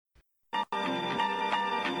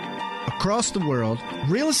Across the world,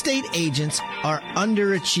 real estate agents are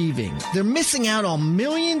underachieving. They're missing out on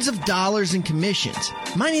millions of dollars in commissions.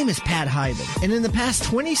 My name is Pat Hyben, and in the past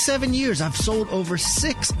 27 years, I've sold over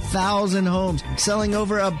 6,000 homes, selling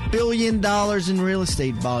over $1 billion in real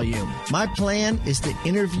estate volume. My plan is to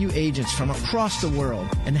interview agents from across the world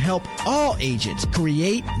and help all agents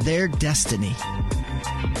create their destiny.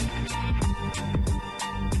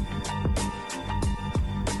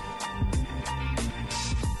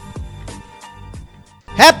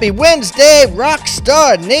 Happy Wednesday,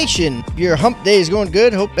 Rockstar Nation. Your hump day is going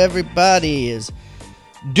good. Hope everybody is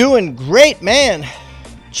doing great, man.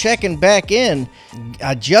 Checking back in.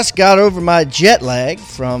 I just got over my jet lag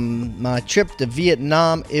from my trip to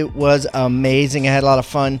Vietnam. It was amazing. I had a lot of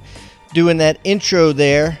fun doing that intro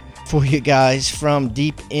there for you guys from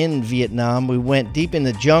deep in Vietnam. We went deep in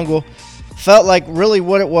the jungle. Felt like really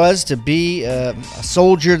what it was to be a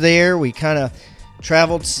soldier there. We kind of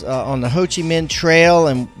traveled on the Ho Chi Minh Trail,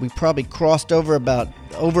 and we probably crossed over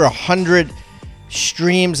 100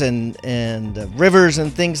 streams and rivers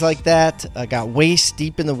and things like that. I got waist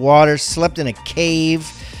deep in the water, slept in a cave,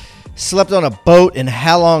 slept on a boat in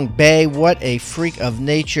Halong Bay. What a freak of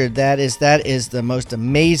nature that is. That is the most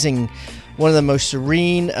amazing, one of the most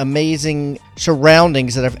serene, amazing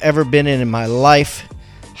surroundings that I've ever been in my life.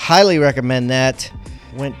 Highly recommend that.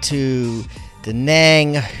 Went to Da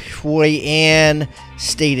Nang, Hue An,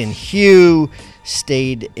 stayed in Hue,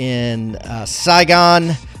 stayed in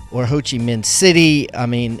Saigon or Ho Chi Minh City. I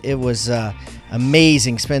mean, it was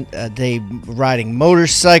amazing. Spent a day riding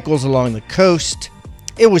motorcycles along the coast.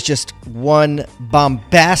 It was just one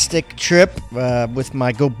bombastic trip with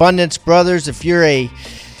my GoBundance brothers. If you're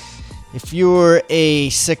a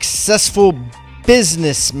successful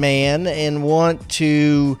businessman and want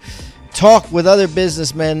to talk with other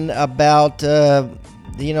businessmen about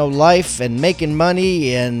life and making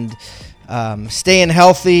money and staying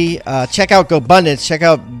healthy, check out GoBundance. Check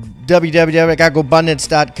out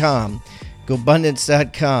www.gobundance.com.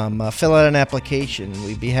 GoBundance.com. Fill out an application.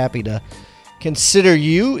 We'd be happy to consider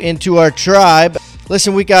you into our tribe.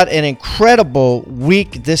 Listen, we got an incredible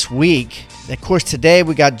week this week. Of course, today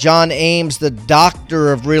we got John Ames, the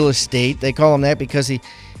doctor of real estate. They call him that because he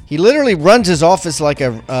literally runs his office like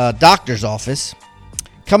a doctor's office.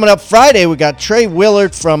 Coming up Friday, we got Trey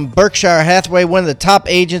Willard from Berkshire Hathaway, one of the top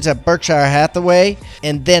agents at Berkshire Hathaway.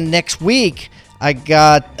 And then next week, I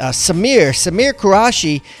got Samir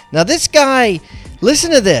Qureshi. Now this guy,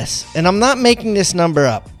 listen to this, and I'm not making this number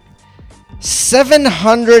up.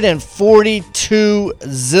 742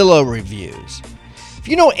 Zillow reviews. If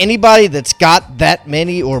you know anybody that's got that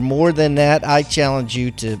many or more than that, I challenge you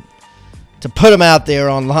to put them out there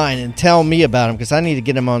online and tell me about them, because I need to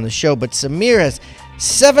get them on the show. But Samir has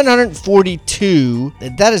 742.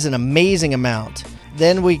 That is an amazing amount.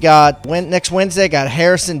 Then we got, next Wednesday, I got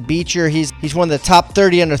Harrison Beecher. He's one of the top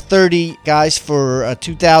 30 under 30 guys for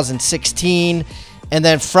 2016. And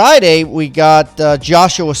then Friday, we got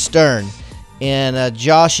Joshua Stern. And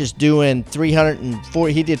Josh is doing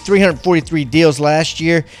 340. He did 343 deals last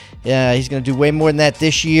year. He's going to do way more than that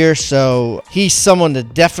this year, so he's someone to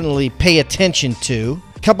definitely pay attention to.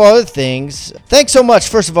 A couple other things. Thanks so much,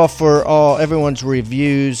 first of all, for everyone's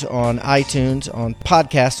reviews on iTunes, on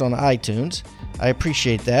podcasts on iTunes. I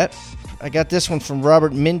appreciate that. I got this one from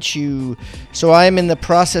Robert Minshew. So I am in the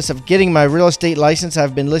process of getting my real estate license.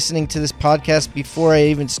 I've been listening to this podcast before I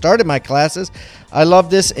even started my classes. I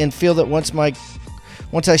love this and feel that once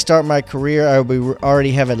I start my career, I will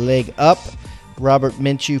already have a leg up. Robert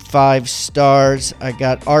Minshew, 5 stars. I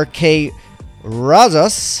got RK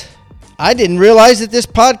Razas. I didn't realize that this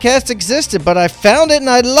podcast existed, but I found it and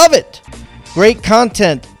I love it. Great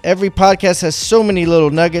content. Every podcast has so many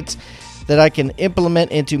little nuggets that I can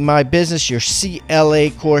implement into my business. Your CLA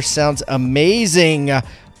course sounds amazing.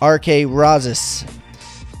 RK Razas,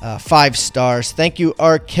 5 stars. Thank you,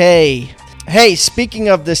 RK. Hey, speaking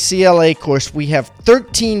of the CLA course, we have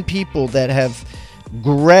 13 people that have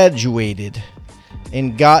graduated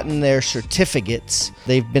and gotten their certificates.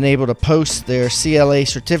 They've been able to post their CLA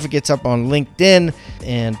certificates up on LinkedIn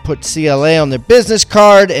and put CLA on their business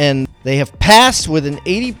card, and they have passed with an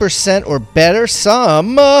 80% or better,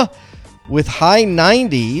 some with high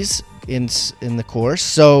 90s in the course.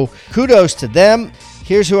 So kudos to them.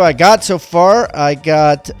 Here's who I got so far. I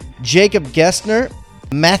got Jacob Gessner,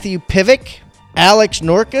 Matthew Pivick, Alex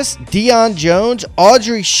Norcus, Dion Jones,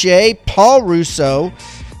 Audrey Shea, Paul Russo,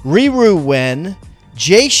 Riru Wen,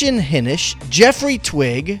 Jason Hinish, Jeffrey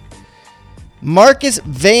Twig, Marcus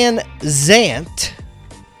Van Zant,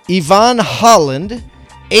 Yvonne Holland,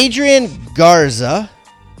 Adrian Garza,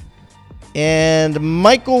 and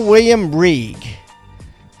Michael William Reeg.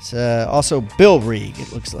 It's also Bill Reeg.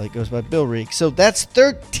 It looks like it goes by Bill Reeg. So that's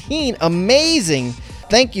 13. Amazing.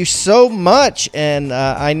 Thank you so much. And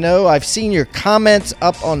I know I've seen your comments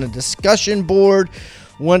up on the discussion board.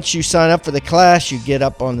 Once you sign up for the class, you get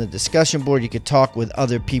up on the discussion board. You could talk with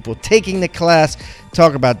other people taking the class,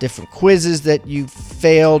 talk about different quizzes that you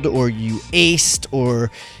failed or you aced or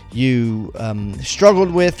you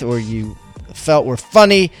struggled with or you felt were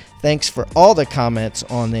funny. Thanks for all the comments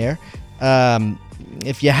on there.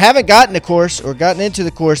 If you haven't gotten the course or gotten into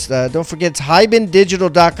the course, don't forget it's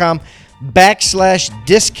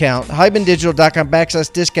hibandigital.com/discount.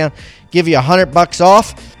 hibandigital.com/discount. Give you $100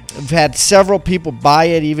 off. I've had several people buy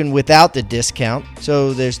it even without the discount.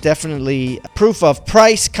 So there's definitely proof of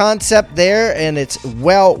price concept there, and it's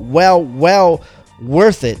well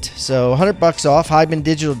worth it. So $100 off,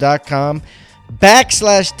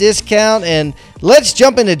 hibandigital.com/discount. And let's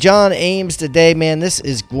jump into John Ames today, man. This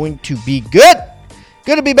is going to be good.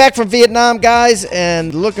 Good to be back from Vietnam, guys,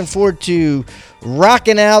 and looking forward to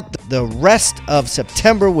rocking out the rest of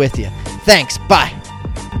September with you. Thanks. Bye.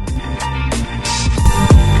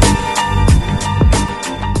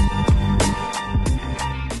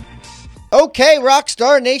 Okay,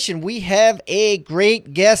 Rockstar Nation, we have a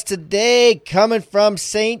great guest today coming from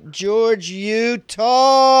St. George,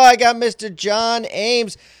 Utah. I got Mr. John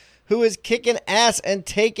Ames, who is kicking ass and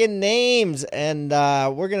taking names. And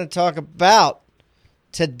we're going to talk about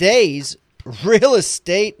today's real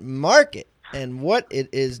estate market and what it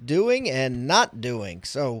is doing and not doing.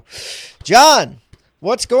 So, John,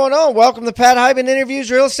 what's going on? Welcome to Pat Hiban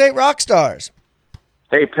Interviews Real Estate Rockstars.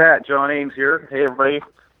 Hey, Pat. John Ames here. Hey, everybody.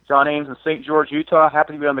 John Ames in St. George, Utah.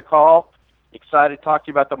 Happy to be on the call. Excited to talk to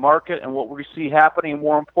you about the market and what we see happening, and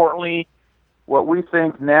more importantly, what we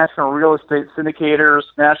think national real estate syndicators,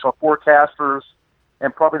 national forecasters,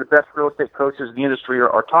 and probably the best real estate coaches in the industry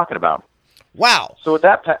are talking about. Wow. So with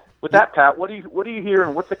that, Pat, what do you hear,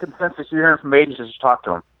 and what's the consensus you're hearing from agents as you talk to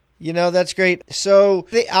them? You know, that's great. So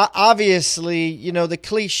obviously, you know, the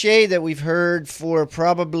cliche that we've heard for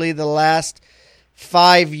probably the last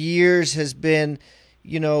 5 years has been,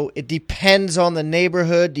 you know, it depends on the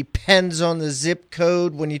neighborhood, depends on the zip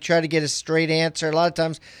code. When you try to get a straight answer, a lot of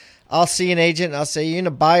times I'll see an agent and I'll say, you in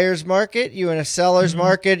a buyer's market, you in a seller's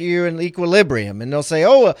market, you're in equilibrium. And they'll say,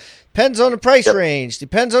 depends on the price range,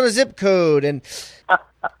 depends on the zip code. And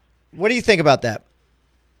what do you think about that?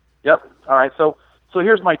 Yep. All right. So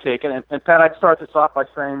here's my take. And Pat, I'd start this off by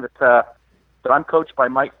saying that I'm coached by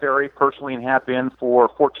Mike Ferry personally and have been for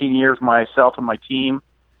 14 years myself and my team.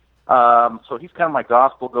 So he's kind of my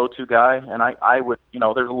gospel go-to guy, and I would, you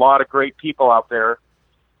know, there's a lot of great people out there.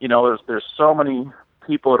 You know, there's so many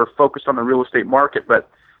people that are focused on the real estate market, but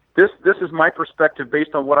this is my perspective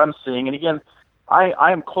based on what I'm seeing. And again,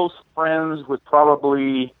 I am close friends with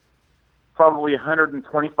probably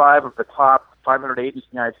 125 of the top 500 agents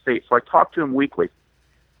in the United States. So I talk to them weekly.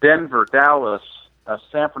 Denver, Dallas,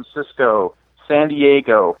 San Francisco, San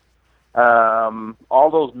Diego, all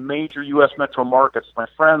those major U.S. metro markets. My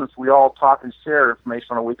friends, we all talk and share information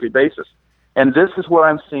on a weekly basis. And this is what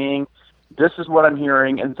I'm seeing. This is what I'm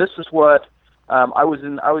hearing. And this is what I was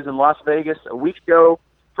in Las Vegas a week ago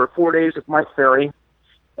for 4 days with Mike Ferry.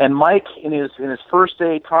 And Mike, in his first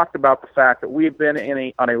day, talked about the fact that we have been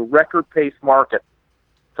on a record pace market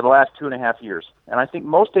for the last 2.5 years. And I think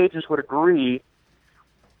most agents would agree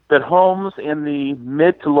that homes in the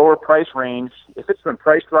mid to lower price range, if it's been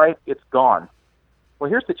priced right, it's gone. Well,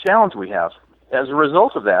 here's the challenge we have. As a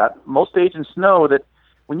result of that, most agents know that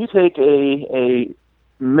when you take a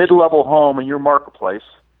mid-level home in your marketplace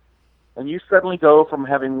and you suddenly go from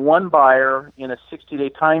having one buyer in a 60-day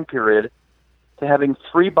time period to having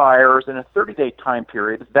 3 buyers in a 30-day time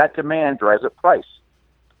period, that demand drives up price.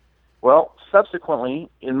 Well, subsequently,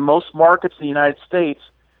 in most markets in the United States,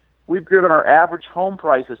 we've driven our average home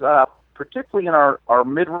prices up, particularly in our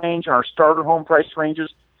mid-range and our starter home price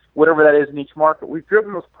ranges, whatever that is in each market. We've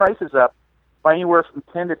driven those prices up by anywhere from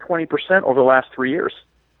 10 to 20% over the last 3 years.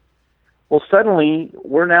 Well, suddenly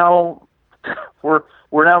we're now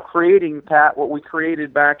creating, Pat, what we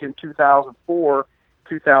created back in 2004,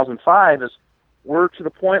 2005 is we're to the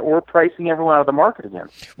point where we're pricing everyone out of the market again.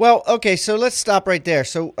 Well, okay, so let's stop right there.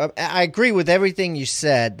 So I agree with everything you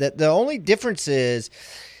said. That the only difference is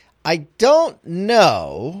I don't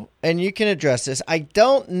know, and you can address this, I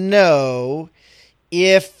don't know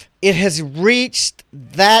if it has reached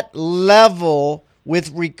that level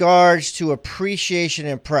with regards to appreciation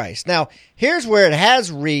and price. Now, here's where it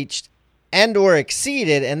has reached and or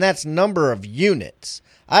exceeded, and that's number of units.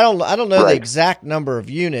 I don't know the exact number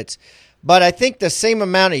of units, but I think the same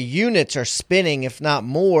amount of units are spinning, if not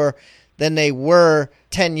more, than they were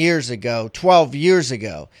 10 years ago, 12 years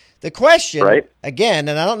ago. The question, again,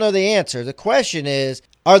 and I don't know the answer, the question is,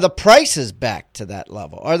 are the prices back to that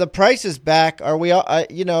level? Are the prices back? Are we,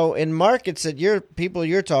 in markets that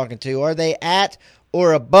you're talking to, are they at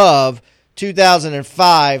or above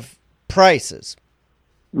 2005 prices?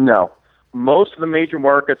 No. Most of the major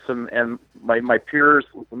markets and my peers,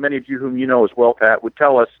 many of you whom you know as well, Pat, would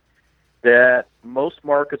tell us that most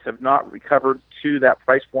markets have not recovered to that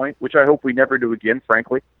price point, which I hope we never do again,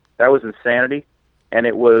 frankly. That was insanity, and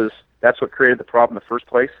that's what created the problem in the first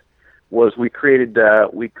place, was we created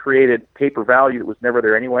paper value that was never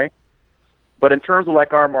there anyway. But in terms of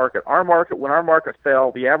like our market, when our market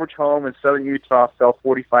fell, the average home in southern Utah fell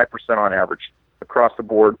 45% on average across the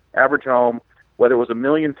board. Average home, whether it was $1.3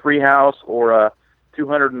 million house or a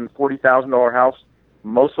 $240,000 house,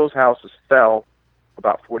 most of those houses fell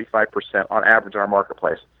about 45% on average in our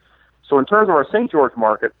marketplace. So in terms of our St. George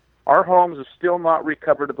market, our homes have still not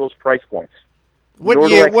recovered to those price points. What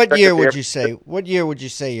year would you say? What year would you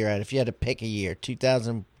say you're at if you had to pick a year?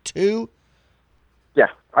 2002? Yeah,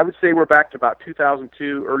 I would say we're back to about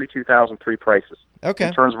 2002, early 2003 prices. Okay.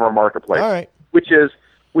 In terms of our marketplace. All right. Which is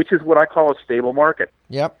what I call a stable market.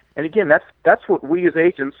 Yep. And again, that's what we as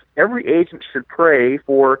agents, every agent should pray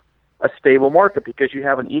for, a stable market, because you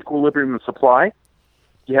have an equilibrium of supply,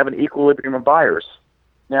 you have an equilibrium of buyers.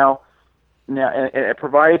 Now, and it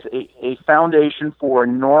provides a foundation for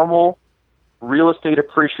normal real estate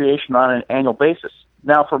appreciation on an annual basis.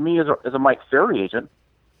 Now, for me as a Mike Ferry agent,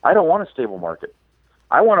 I don't want a stable market.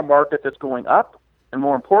 I want a market that's going up, and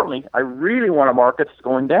more importantly, I really want a market that's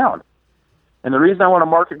going down. And the reason I want a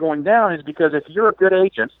market going down is because if you're a good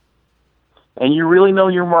agent and you really know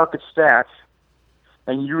your market stats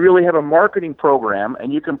and you really have a marketing program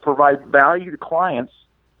and you can provide value to clients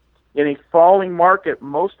in a falling market,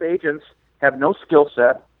 most agents have no skill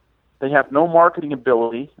set, they have no marketing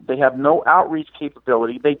ability, they have no outreach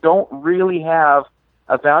capability, they don't really have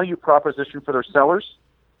a value proposition for their sellers,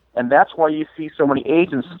 and that's why you see so many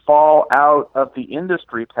agents fall out of the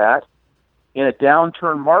industry, Pat. In a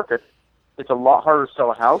downturn market, it's a lot harder to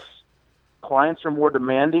sell a house, clients are more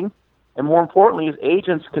demanding, and more importantly, as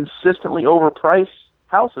agents consistently overprice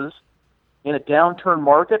houses in a downturn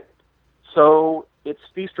market, so it's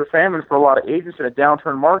feast or famine for a lot of agents in a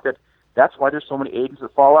downturn market. That's why there's so many agents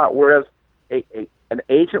that fall out. Whereas an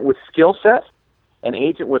agent with skill set, an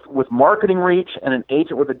agent with marketing reach, and an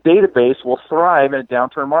agent with a database will thrive in a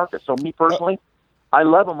downturn market. So me personally, I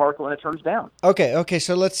love a market when it turns down. Okay.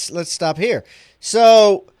 So let's stop here.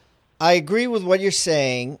 So I agree with what you're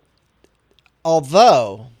saying,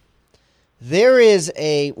 although there is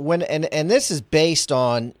and this is based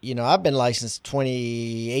on, I've been licensed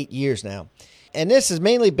 28 years now. And this is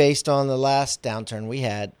mainly based on the last downturn we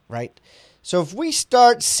had, right? So if we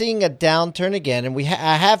start seeing a downturn again, and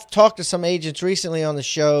I have talked to some agents recently on the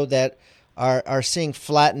show that are seeing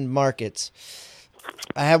flattened markets.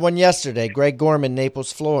 I had one yesterday, Greg Gorman,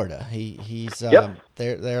 Naples, Florida. He's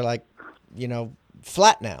they're like,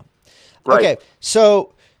 flat now. Right. Okay,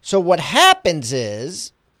 so what happens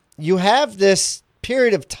is you have this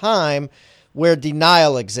period of time where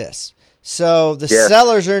denial exists. So the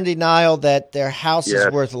sellers are in denial that their house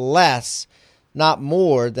is worth less, not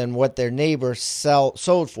more, than what their neighbor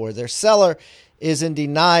sold for. Their seller is in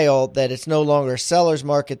denial that it's no longer a seller's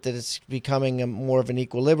market, that it's becoming more of an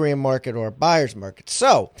equilibrium market or a buyer's market.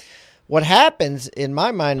 So what happens in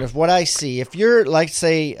my mind is what I see, if you're, like,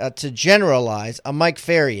 say, to generalize, a Mike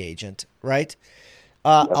Ferry agent, right?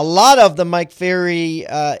 A lot of the Mike Ferry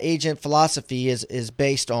agent philosophy is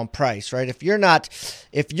based on price, right? If you're not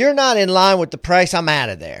in line with the price, I'm out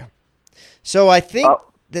of there. So I think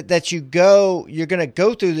that you're going to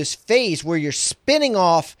go through this phase where you're spinning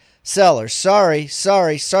off sellers. Sorry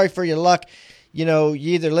for your luck. You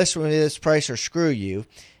either list with this price or screw you.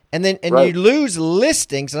 And then you lose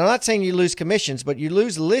listings. And I'm not saying you lose commissions, but you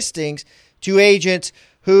lose listings to agents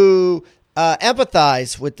who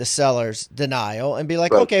empathize with the seller's denial and be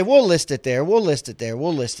like, okay, we'll list it there.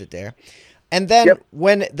 And then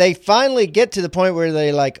when they finally get to the point where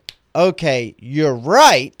they're like, okay, you're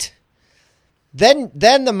right, then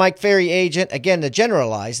the Mike Ferry agent, again, to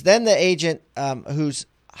generalize, then the agent who's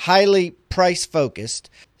highly price focused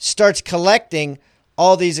starts collecting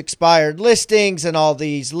all these expired listings and all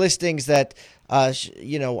these listings that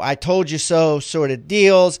I told you so sort of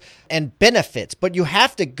deals and benefits. But you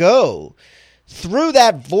have to go through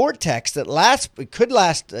that vortex that could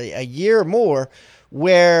last a year or more,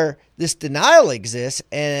 where this denial exists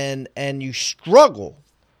and you struggle,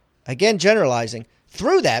 again, generalizing,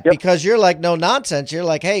 through that because you're like, no nonsense. You're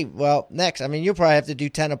like, hey, well, next. I mean, you'll probably have to do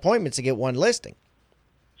 10 appointments to get one listing.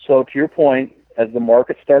 So to your point, as the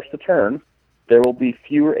market starts to turn, there will be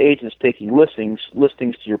fewer agents taking listings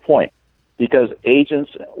to your point, because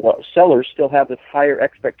sellers still have this higher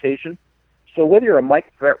expectation. So whether you're a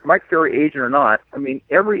Mike Ferry agent or not, I mean,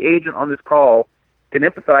 every agent on this call can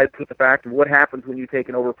empathize with the fact of what happens when you take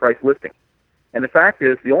an overpriced listing. And the fact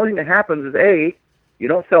is, the only thing that happens is, A, you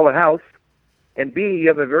don't sell a house, and B, you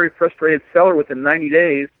have a very frustrated seller within 90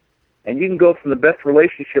 days, and you can go from the best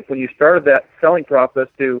relationship when you started that selling process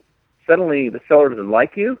to suddenly the seller doesn't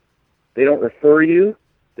like you, they don't refer you,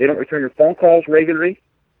 they don't return your phone calls regularly,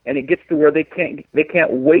 and it gets to where they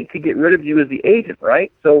can't wait to get rid of you as the agent,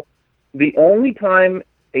 right? So the only time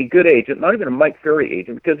a good agent, not even a Mike Ferry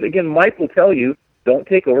agent, because again, Mike will tell you, don't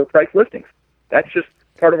take overpriced listings. That's just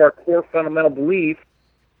part of our core fundamental belief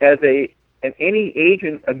as any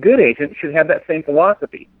agent, a good agent, should have that same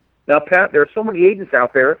philosophy. Now, Pat, there are so many agents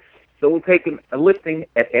out there that will take a listing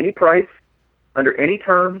at any price, under any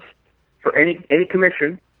terms, for any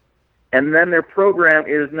commission, and then their program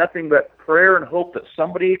is nothing but prayer and hope that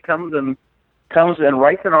somebody comes and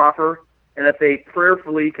writes an offer, and that they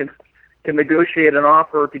prayerfully can negotiate an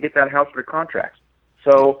offer to get that house under contract.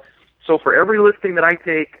 So for every listing that I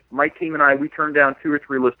take, my team and we turn down 2 or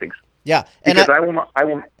 3 listings. Yeah, and because I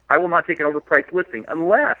will not take an overpriced listing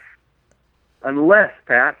unless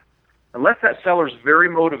that seller is very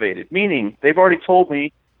motivated, meaning they've already told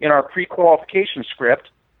me in our pre-qualification script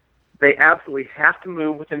they absolutely have to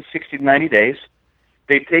move within 60 to 90 days.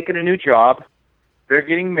 They've taken a new job. They're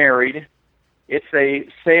getting married. It's a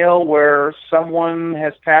sale where someone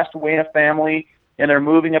has passed away in a family and they're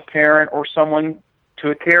moving a parent or someone to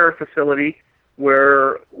a care facility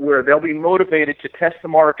where they'll be motivated to test the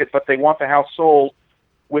market, but they want the house sold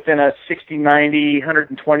within a 60, 90,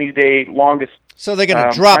 120-day longest. So they're going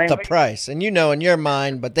to drop the price, and in your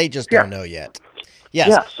mind, but they just don't know yet. Yes,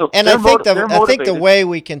 yeah, so and I think the way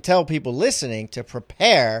we can tell people listening to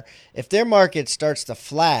prepare, if their market starts to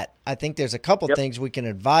flat, I think there's a couple things we can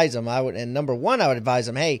advise them. And number one, I would advise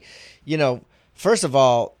them, hey, first of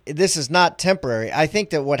all, this is not temporary. I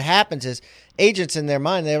think that what happens is agents in their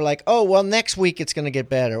mind, they're like, oh, well, next week it's going to get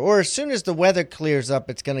better. Or as soon as the weather clears up,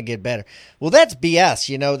 it's going to get better. Well, that's BS.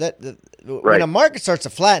 When a market starts to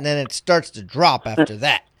flatten, then it starts to drop after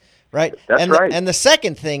that. Right. That's right. And the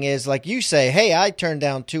second thing is, like you say, hey, I turn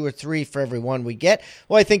down 2 or 3 for every one we get.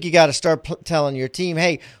 Well, I think you got to start telling your team,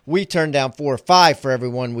 hey, we turn down 4 or 5 for every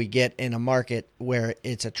one we get in a market where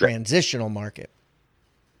it's a transitional market.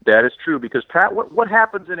 That is true, because Pat, what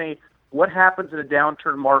happens in a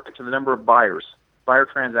downturn market to the number of buyer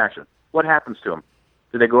transactions? What happens to them?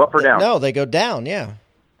 Do they go up or down? No, they go down. Yeah,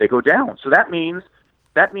 they go down. So that means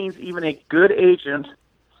even a good agent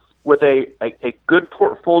with a good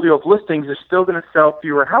portfolio of listings is still going to sell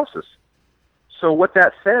fewer houses. So what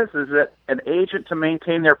that says is that an agent, to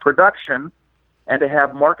maintain their production and to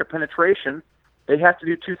have market penetration, they have to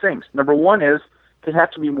do 2 things. Number one is they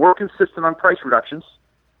have to be more consistent on price reductions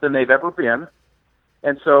than they've ever been.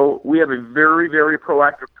 And so we have a very, very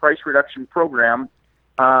proactive price reduction program.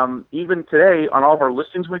 Even today, on all of our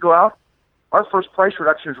listings we go out, our first price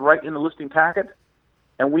reduction is right in the listing packet,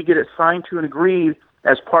 and we get it signed to and agreed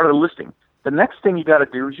as part of the listing. The next thing you got to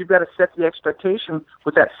do is you've got to set the expectation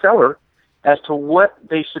with that seller as to what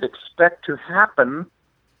they should expect to happen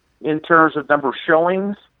in terms of number of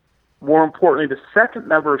showings, more importantly, the second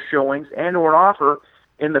number of showings and or an offer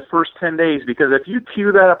in the first 10 days. Because if you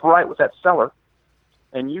cue that up right with that seller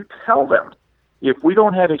and you tell them, if we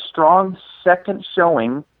don't have a strong second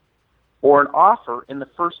showing or an offer in the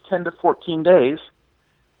first 10 to 14 days,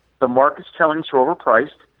 the market's telling us you're overpriced,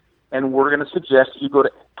 and we're going to suggest you go to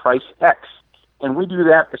price X. And we do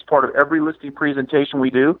that as part of every listing presentation we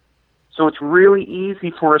do. So it's really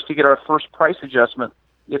easy for us to get our first price adjustment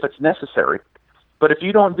if it's necessary. But if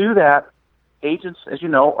you don't do that, agents, as you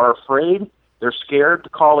know, are afraid. They're scared to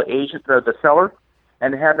call the seller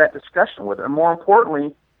and have that discussion with them. And more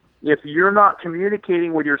importantly, if you're not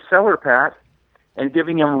communicating with your seller, Pat, and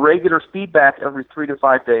giving them regular feedback every 3 to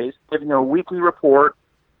 5 days, giving them a weekly report,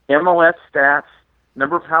 MLS stats,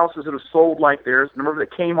 number of houses that have sold like theirs, number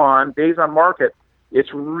that came on, days on market,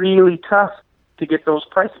 it's really tough to get those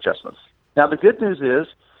price adjustments. Now, the good news is,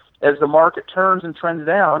 as the market turns and trends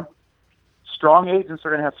down, strong agents are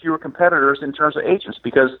going to have fewer competitors in terms of agents,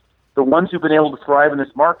 because the ones who've been able to thrive in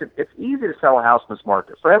this market, it's easy to sell a house in this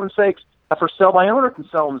market. For heaven's sakes, a for sale by owner can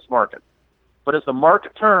sell in this market. But as the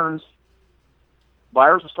market turns,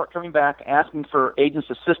 buyers will start coming back asking for agents'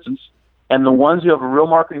 assistance, and the ones who have a real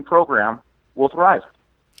marketing program will thrive.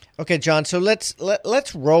 Okay, John, so let's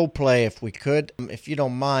role play, if we could, if you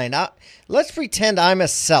don't mind. Let's pretend I'm a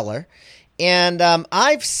seller, And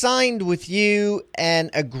I've signed with you and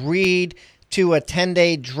agreed to a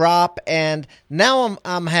 10-day drop, and now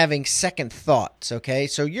I'm having second thoughts, okay?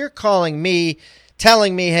 So you're calling me,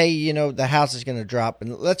 telling me, hey, the house is going to drop,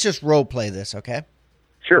 and let's just role play this, okay?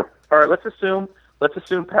 Sure. All right, let's assume,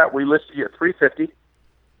 Pat, we listed you at $350,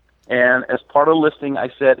 and as part of the listing, I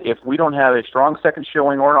said if we don't have a strong second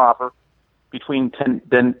showing or an offer between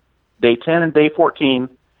day 10 and day 14,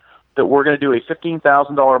 that we're going to do a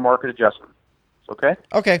 $15,000 market adjustment. Okay?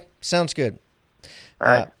 Okay, sounds good. All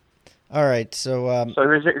right. All right, so... so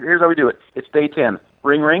here's how we do it. It's day 10.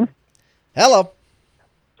 Ring, ring. Hello.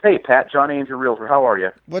 Hey, Pat, John Ames, your realtor. How are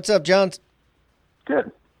you? What's up, John?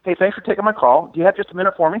 Good. Hey, thanks for taking my call. Do you have just a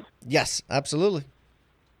minute for me? Yes, absolutely.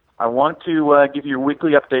 I want to give you your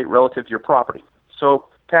weekly update relative to your property. So,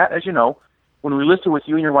 Pat, as you know, when we listed with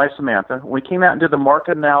you and your wife, Samantha, when we came out and did the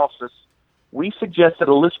market analysis, we suggested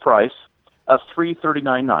a list price of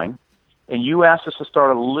 $339.9, and you asked us to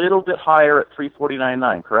start a little bit higher at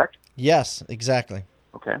 $349.9, correct? Yes, exactly.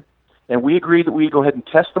 Okay. And we agreed that we'd go ahead and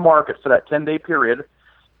test the market for that 10-day period,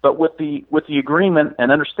 but with the agreement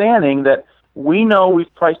and understanding that we know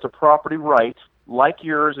we've priced a property right, like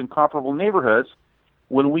yours in comparable neighborhoods,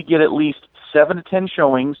 when we get at least 7 to 10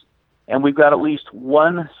 showings, and we've got at least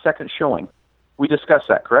 1 second showing. We discussed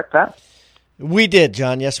that, correct, Pat? We did,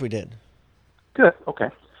 John. Yes, we did. Good. Okay.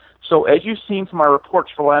 So as you've seen from our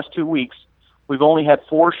reports for the last 2 weeks, we've only had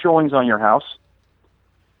 4 showings on your house.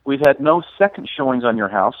 We've had no second showings on your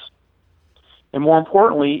house. And more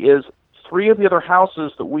importantly is 3 of the other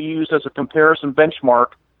houses that we used as a comparison benchmark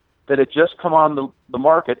that had just come on the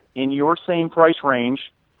market in your same price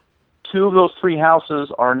range, 2 of those 3 houses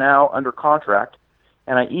are now under contract.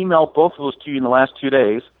 And I emailed both of those to you in the last 2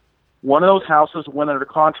 days. One of those houses went under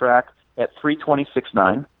contract at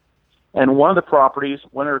 $326.9, and one of the properties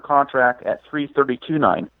went under contract at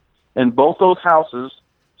 $332.9. And both those houses,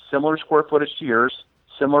 similar square footage to yours,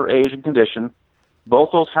 similar age and condition, both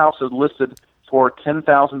those houses listed for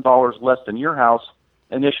 $10,000 less than your house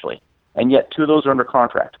initially, and yet 2 of those are under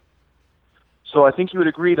contract. So I think you would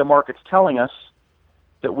agree the market's telling us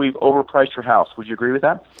that we've overpriced your house. Would you agree with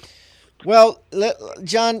that? Well,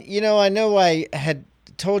 John, I know I had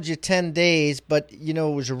told you 10 days, but, it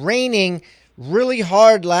was raining really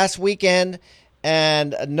hard last weekend,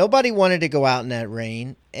 and nobody wanted to go out in that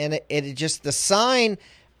rain. And it just, the sign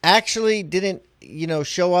actually didn't,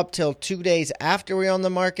 show up till 2 days after we were on the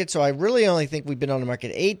market. So I really only think we've been on the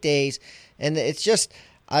market 8 days. And it's just,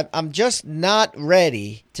 I'm just not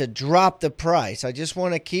ready to drop the price. I just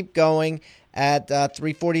want to keep going at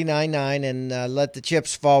 $349.9 and let the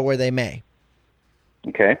chips fall where they may.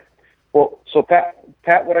 Okay. Well, so Pat,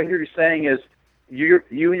 what I hear you saying is you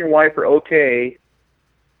and your wife are okay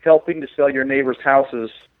helping to sell your neighbors' houses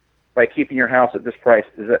by keeping your house at this price.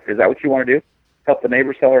 Is that what you want to do? Help the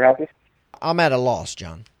neighbors sell their houses? I'm at a loss,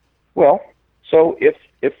 John. Well, so if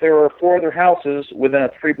there are 4 other houses within a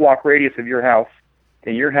 3-block radius of your house,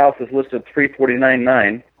 and your house is listed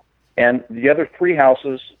 $349.9, and the other 3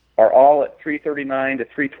 houses are all at $339 to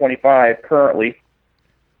 $325 currently,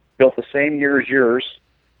 built the same year as yours,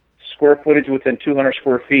 square footage within 200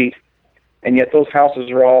 square feet, and yet those houses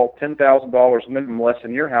are all $10,000 minimum less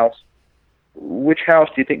than your house, which house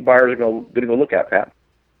do you think buyers are going to go look at, Pat?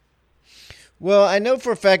 Well, I know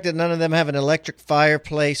for a fact that none of them have an electric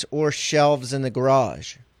fireplace or shelves in the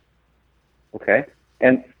garage. Okay.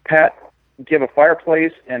 And, Pat, do you have a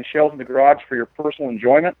fireplace and shelves in the garage for your personal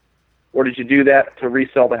enjoyment, or did you do that to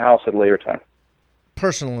resell the house at a later time?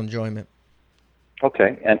 Personal enjoyment.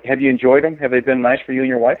 Okay. And have you enjoyed them? Have they been nice for you and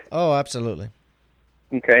your wife? Oh, absolutely.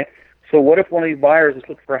 Okay. So what if one of these buyers that's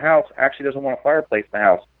looking for a house actually doesn't want a fireplace in the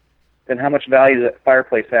house? Then how much value does that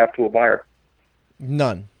fireplace have to a buyer?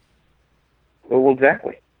 None. Well,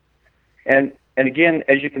 exactly. And again,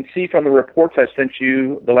 as you can see from the reports I sent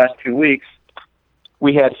you the last 2 weeks,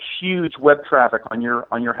 we had huge web traffic on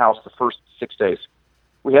your house the first 6 days.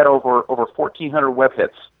 We had over 1,400 web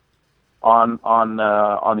hits on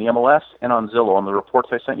the MLS and on Zillow on the reports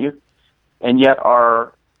I sent you, and yet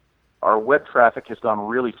our web traffic has gone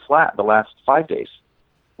really flat the last 5 days,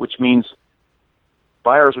 which means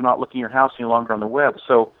buyers are not looking at your house any longer on the web.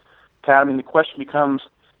 So, Pat, the question becomes,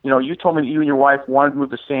 you told me that you and your wife wanted to move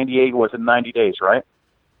to San Diego within 90 days, right?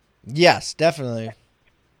 Yes, definitely.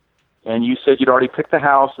 And you said you'd already picked the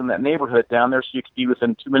house in that neighborhood down there so you could be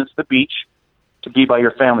within 2 minutes of the beach to be by your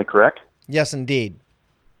family, correct? Yes, indeed.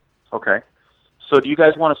 Okay. So do you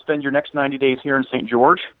guys want to spend your next 90 days here in St.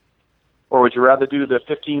 George? Or would you rather do the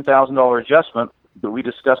 $15,000 adjustment that we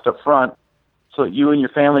discussed up front so that you and your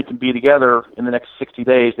family can be together in the next 60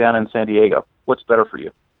 days down in San Diego? What's better for you?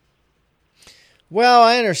 Well,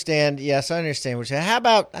 I understand. Yes, I understand. Which how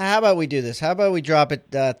about we do this? How about we drop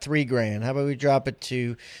it $3,000? How about we drop it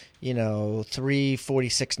to,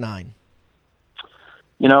 346,900?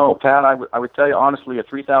 Pat, I would tell you honestly, a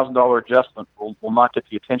 $3,000 adjustment will not get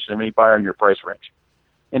the attention of any buyer in your price range.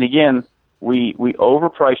 And again, we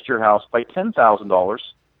overpriced your house by $10,000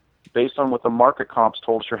 based on what the market comps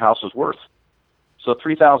told us your house is worth. So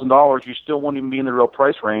 $3,000, you still won't even be in the real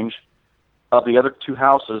price range of the other two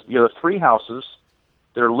houses, the other three houses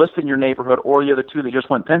that are listed in your neighborhood, or the other two that just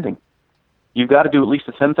went pending. You've got to do at least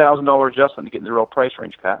a $10,000 adjustment to get in the real price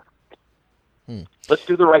range, Pat. Let's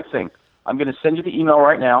do the right thing. I'm going to send you the email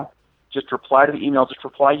right now. Just reply to the email. Just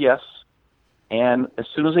reply yes. And as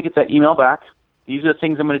soon as I get that email back, these are the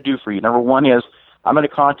things I'm going to do for you. Number one is I'm going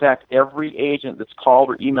to contact every agent that's called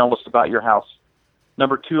or emailed us about your house.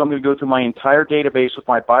 Number two, I'm going to go through my entire database with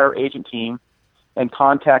my buyer agent team and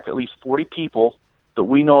contact at least 40 people that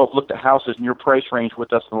we know have looked at houses in your price range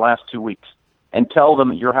with us in the last 2 weeks and tell them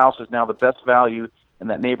that your house is now the best value in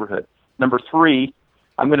that neighborhood. Number three,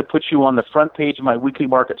 I'm going to put you on the front page of my weekly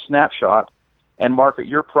market snapshot and market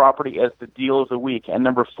your property as the deal of the week. And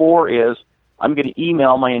number four is I'm going to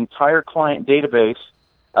email my entire client database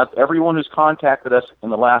of everyone who's contacted us in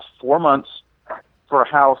the last 4 months for a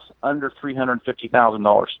house under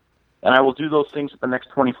 $350,000. And I will do those things in the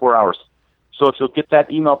next 24 hours. So if you'll get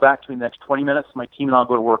that email back to me in the next 20 minutes, my team and I'll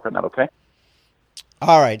go to work on that, okay?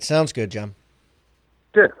 All right. Sounds good, John.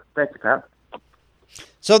 Good. Thank you, Pat.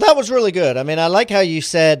 So that was really good. I mean, I like how you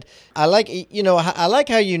said, I like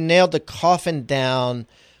how you nailed the coffin down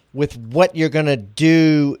with what you're going to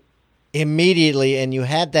do immediately, and you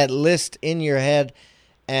had that list in your head,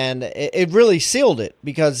 and it really sealed it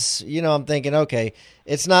because, I'm thinking, okay,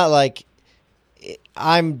 it's not like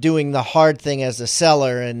I'm doing the hard thing as a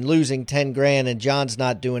seller and losing $10,000 and John's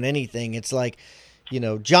not doing anything. It's like,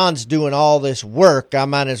 John's doing all this work. I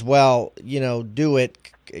might as well, do it,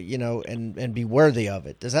 and be worthy of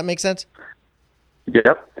it. Does that make sense?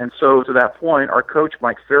 Yep. And so to that point, our coach,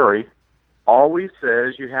 Mike Ferry, always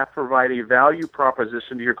says you have to provide a value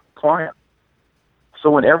proposition to your client. So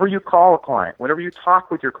whenever you call a client, whenever you talk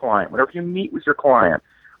with your client, whenever you meet with your client,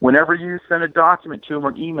 whenever you send a document to them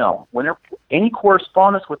or email, whenever any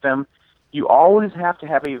correspondence with them, you always have to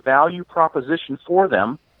have a value proposition for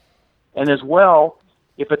them. And as well,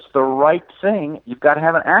 if it's the right thing, you've got to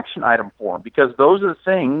have an action item for them because those are the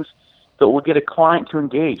things that will get a client to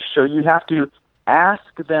engage. So you have to ask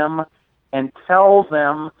them and tell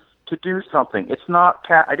them to do something. It's not,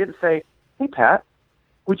 Pat, I didn't say, hey, Pat,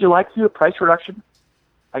 would you like to do a price reduction?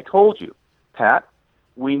 I told you, Pat,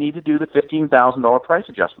 we need to do the $15,000 price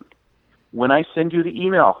adjustment. When I send you the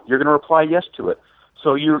email, you're going to reply yes to it.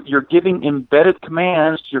 So you're giving embedded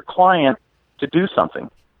commands to your client to do something.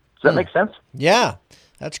 Does that make sense? Yeah,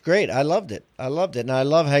 that's great. I loved it. And I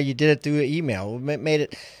love how you did it through email. It made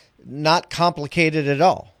it not complicated at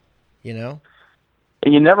all, And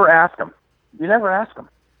you never ask them.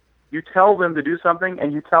 You tell them to do something,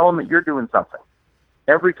 and you tell them that you're doing something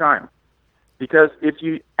every time. Because if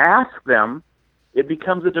you ask them, it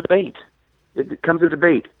becomes a debate.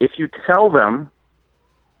 If you tell them,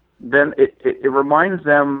 then it reminds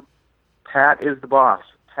them, Pat is the boss.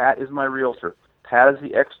 Pat is my realtor. Pat is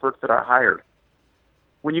the expert that I hired.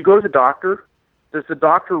 When you go to the doctor, does the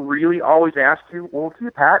doctor really always ask you, well,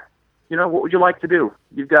 gee, Pat, what would you like to do?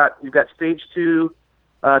 You've got stage 2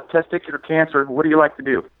 testicular cancer. What do you like to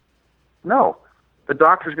do? No. The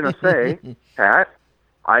doctor's going to say, Pat,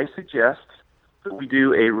 I suggest that we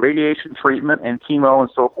do a radiation treatment and chemo and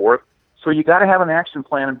so forth. So you got to have an action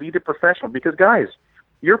plan and be the professional because, guys,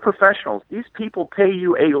 you're professionals. These people pay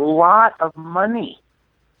you a lot of money.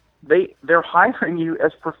 They're hiring you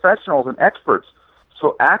as professionals and experts.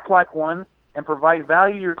 So act like one and provide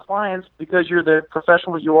value to your clients because you're the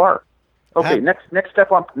professional that you are. Okay, next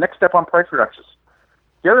step on price reductions.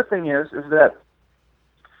 The other thing is that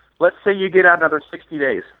let's say you get out another 60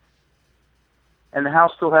 days and the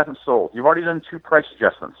house still hasn't sold. You've already done 2 price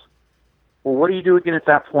adjustments. Well, what do you do again at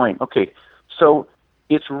that point? Okay, so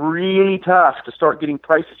it's really tough to start getting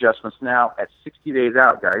price adjustments now at 60 days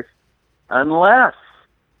out, guys, unless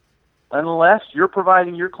you're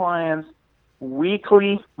providing your clients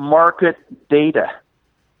weekly market data.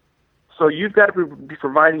 So you've got to be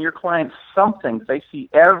providing your clients something they see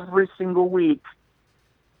every single week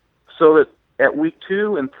so that at week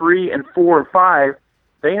 2 and 3 and 4 and 5,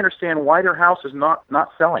 they understand why their house is not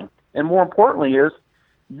selling. And more importantly is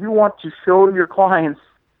you want to show your clients,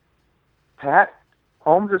 Pat,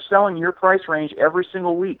 homes are selling your price range every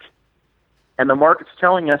single week. And the market's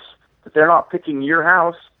telling us that they're not picking your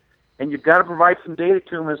house, and you've got to provide some data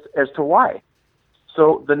to them as to why.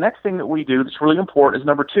 So the next thing that we do that's really important is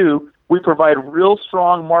number 2, we provide real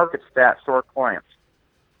strong market stats to our clients.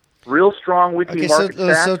 Real strong weekly market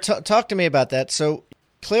stats. So talk to me about that. So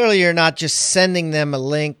clearly you're not just sending them a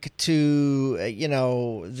link to,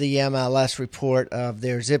 the MLS report of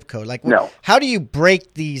their zip code. No. How do you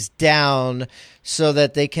break these down so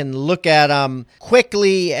that they can look at them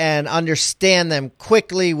quickly and understand them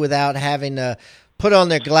quickly without having to put on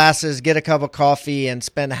their glasses, get a cup of coffee, and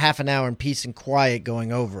spend half an hour in peace and quiet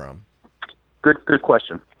going over them? Good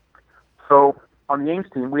question. So on the Ames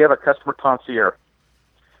team, we have a customer concierge.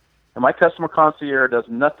 And my customer concierge does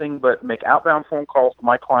nothing but make outbound phone calls to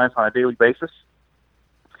my clients on a daily basis.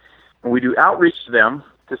 And we do outreach to them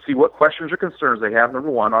to see what questions or concerns they have, number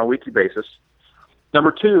 1, on a weekly basis.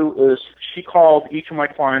 Number 2 is she calls each of my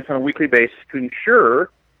clients on a weekly basis to ensure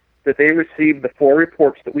that they receive the 4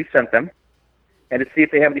 reports that we sent them and to see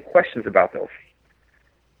if they have any questions about those.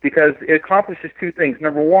 Because it accomplishes 2 things.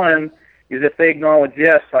 Number 1 is if they acknowledge,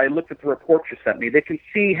 yes, I looked at the reports you sent me, they can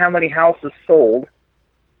see how many houses sold,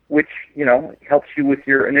 which, helps you with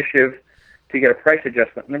your initiative to get a price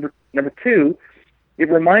adjustment. Number 2, it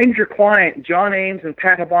reminds your client, John Ames and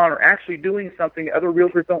Pat Habon are actually doing something other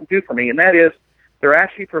realtors don't do for me, and that is they're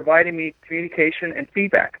actually providing me communication and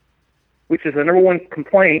feedback, which is the number 1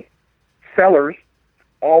 complaint sellers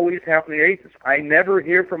always have from their agents. I never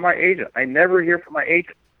hear from my agent.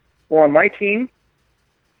 Well, on my team,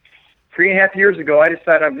 3.5 years ago, I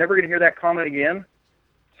decided I'm never going to hear that comment again.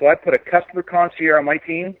 So I put a customer concierge on my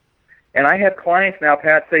team, and I have clients now,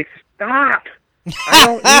 Pat, say, stop. I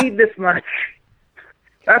don't need this much.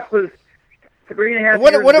 That was 3.5 years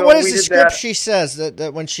ago. What is the script she says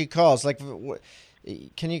that when she calls?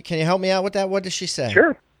 Can you help me out with that? What does she say?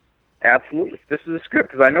 Sure. Absolutely. This is a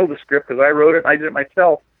script because I know the script because I wrote it. I did it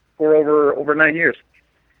myself for over 9 years.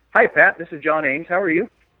 Hi, Pat. This is John Ames. How are you?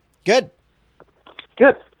 Good.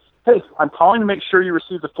 Good. Hey, I'm calling to make sure you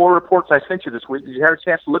received the 4 reports I sent you this week. Did you have a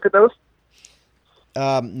chance to look at those?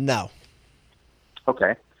 No.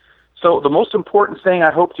 Okay. So the most important thing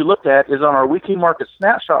I hope you looked at is on our weekly market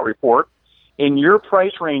snapshot report. In your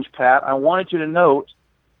price range, Pat, I wanted you to note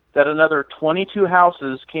that another 22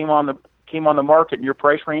 houses came on the market in your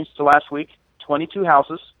price range to last week. 22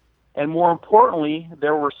 houses, and more importantly,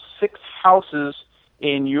 there were 6 houses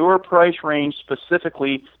in your price range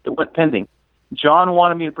specifically that went pending. John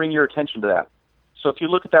wanted me to bring your attention to that. So if you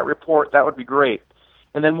look at that report, that would be great.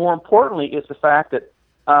 And then more importantly is the fact that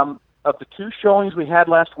of the 2 showings we had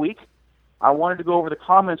last week, I wanted to go over the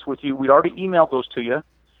comments with you. We'd already emailed those to you.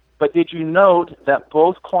 But did you note that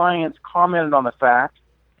both clients commented on the fact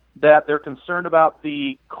that they're concerned about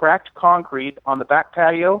the cracked concrete on the back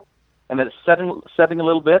patio and that it's setting a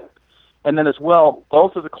little bit? And then as well,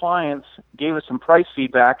 both of the clients gave us some price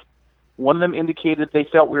feedback. One of them indicated they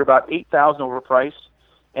felt we were about $8,000 overpriced,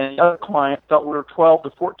 and the other client felt we were $12,000 to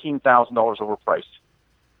 $14,000 overpriced.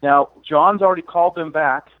 Now, John's already called them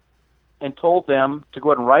back and told them to go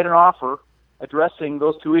ahead and write an offer addressing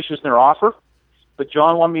those 2 issues in their offer, but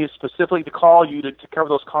John wanted me specifically to call you to cover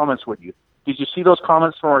those comments with you. Did you see those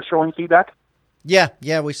comments from our showing feedback? Yeah,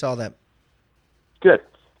 we saw that. Good.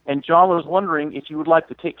 And John was wondering if you would like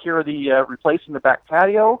to take care of the replacing the back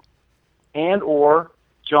patio, and or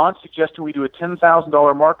John suggested we do a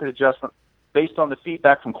 $10,000 market adjustment based on the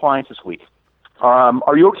feedback from clients this week.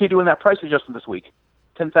 Are you okay doing that price adjustment this week?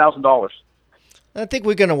 $10,000. I think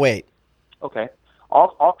we're going to wait. Okay.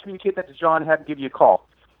 I'll communicate that to John and have him give you a call.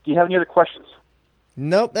 Do you have any other questions?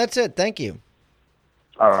 Nope, that's it. Thank you.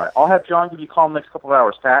 All right. I'll have John give you a call in the next couple of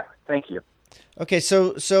hours, Pat. Thank you. Okay,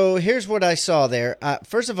 so here's what I saw there.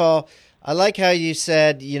 First of all, I like how you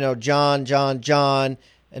said, John,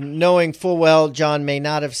 and knowing full well John may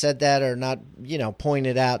not have said that or not,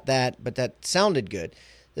 pointed out that, but that sounded good.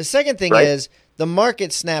 The second thing is the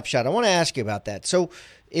market snapshot. I want to ask you about that. So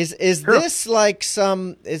is Sure. this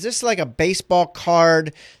like a baseball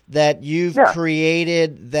card that you've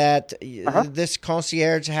created that this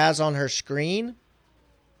concierge has on her screen?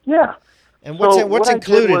 Yeah. And what's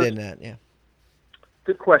included in that? Yeah.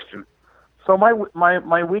 Good question. So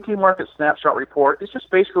my weekly market snapshot report is just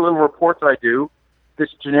basically a little report that I do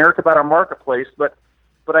that's generic about our marketplace, but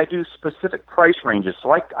I do specific price ranges.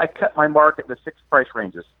 So I cut my market into 6 price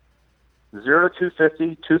ranges: 0 to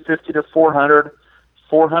 250, 250 to 400,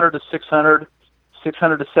 400 to 600,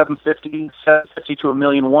 600 to 750, 750 to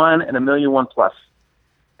 $1,000,001, and $1,000,001 plus.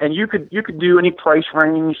 And you could do any price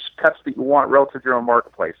range cuts that you want relative to your own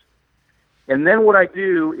marketplace. And then what I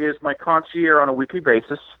do is my concierge on a weekly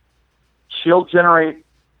basis, she'll generate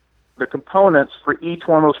the components for each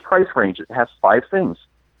one of those price ranges. It has 5 things.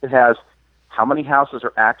 It has how many houses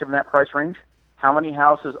are active in that price range, how many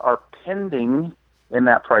houses are pending in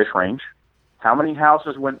that price range, how many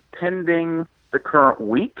houses went pending the current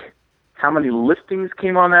week, how many listings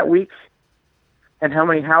came on that week, and how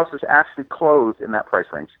many houses actually closed in that price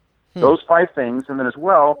range. Those 5 things, and then as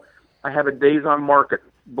well, I have a days on market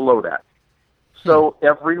below that. So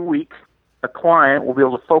every week, a client will be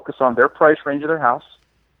able to focus on their price range of their house,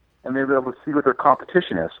 and they'll be able to see what their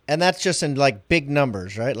competition is. And that's just in like big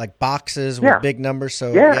numbers, right? Like boxes with big numbers.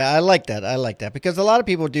 So I like that. I like that because a lot of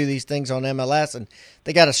people do these things on MLS and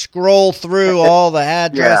they got to scroll through all the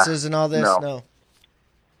addresses and all this. No.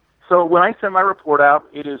 So when I send my report out,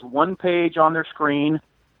 it is one page on their screen.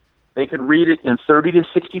 They can read it in 30 to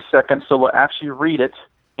 60 seconds, so they'll actually read it.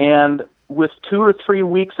 And with 2 or 3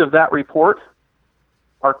 weeks of that report,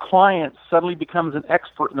 our client suddenly becomes an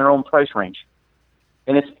expert in their own price range.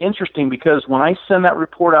 And it's interesting because when I send that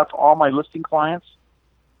report out to all my listing clients,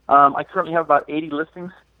 I currently have about 80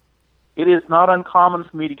 listings. It is not uncommon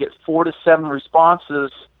for me to get 4 to 7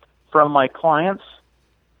 responses from my clients.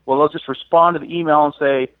 Well, they'll just respond to the email and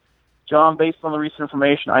say, John, based on the recent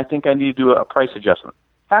information, I think I need to do a price adjustment.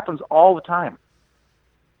 Happens all the time.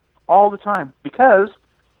 All the time. Because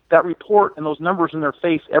that report and those numbers in their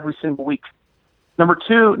face every single week. Number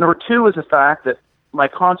two is the fact that my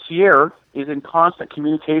concierge is in constant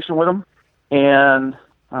communication with them, and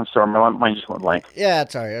I'm sorry, my mind just went blank. Yeah,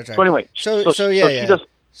 that's all right. So anyway, so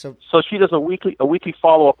she does a weekly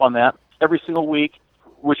follow up on that every single week,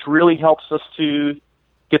 which really helps us to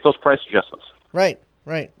get those price adjustments. Right,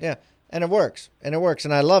 yeah, and it works, and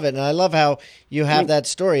I love it, and I love how you have that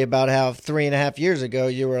story about how 3.5 years ago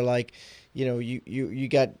you were like, you know, you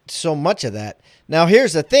got so much of that. Now,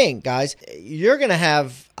 here's the thing, guys. You're going to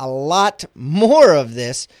have a lot more of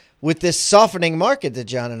this with this softening market that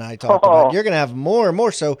John and I talked about. You're going to have more and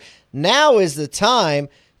more. So now is the time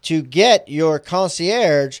to get your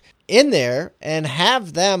concierge in there and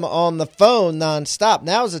have them on the phone nonstop.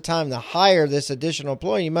 Now is the time to hire this additional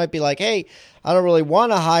employee. You might be like, hey, I don't really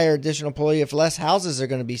want to hire additional employee if less houses are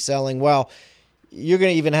going to be selling. Well, you're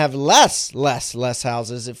going to even have less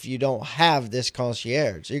houses if you don't have this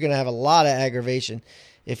concierge. You're going to have a lot of aggravation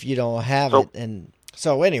if you don't have it. And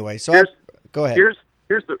so anyway, go ahead.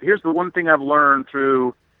 Here's the one thing I've learned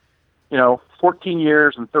through, 14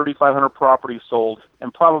 years and 3,500 properties sold,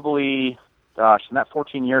 and probably, in that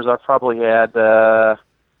 14 years I've probably had, I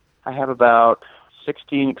have about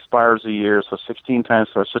 16 expires a year, so 16 times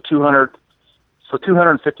 4, so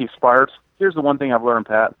 250 expires. Here's the one thing I've learned,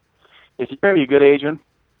 Pat. If you're going to be a good agent,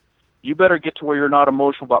 you better get to where you're not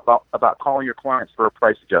emotional about calling your clients for a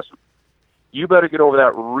price adjustment. You better get over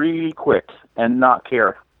that really quick and not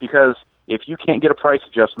care, because if you can't get a price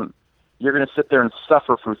adjustment, you're going to sit there and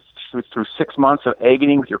suffer through 6 months of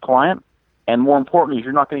agony with your client, and more importantly,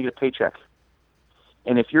 you're not going to get a paycheck.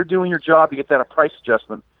 And if you're doing your job to get that a price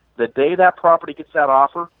adjustment, the day that property gets that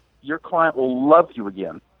offer, your client will love you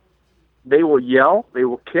again. They will yell, they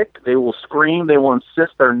will kick, they will scream, they will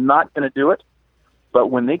insist they're not going to do it.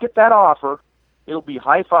 But when they get that offer, it'll be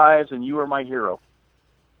high fives and you are my hero.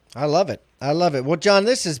 I love it. Well, John,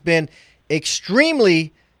 this has been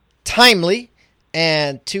extremely timely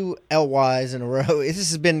and 2 LYs in a row. This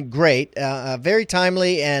has been great, very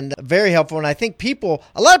timely and very helpful. And I think a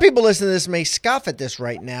lot of people listening to this may scoff at this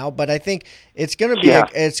right now, but I think it's going to be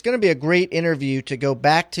it's going to be a great interview to go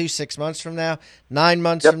back to 6 months from now, 9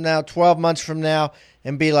 months from now, 12 months from now,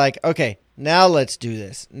 and be like, okay, now let's do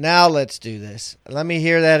this. Let me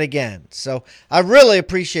hear that again. So I really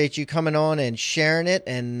appreciate you coming on and sharing it.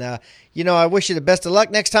 And, I wish you the best of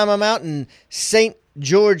luck next time I'm out in St.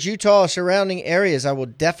 George, Utah, surrounding areas. I will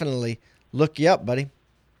definitely look you up, buddy.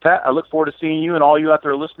 Pat, I look forward to seeing you and all you out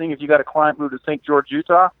there listening. If you got a client move to St. George,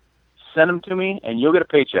 Utah, send them to me and you'll get a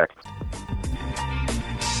paycheck.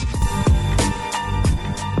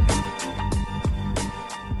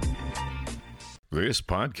 This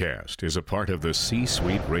podcast is a part of the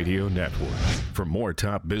C-Suite Radio Network. For more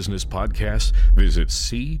top business podcasts, visit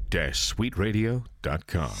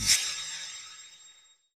c-suiteradio.com.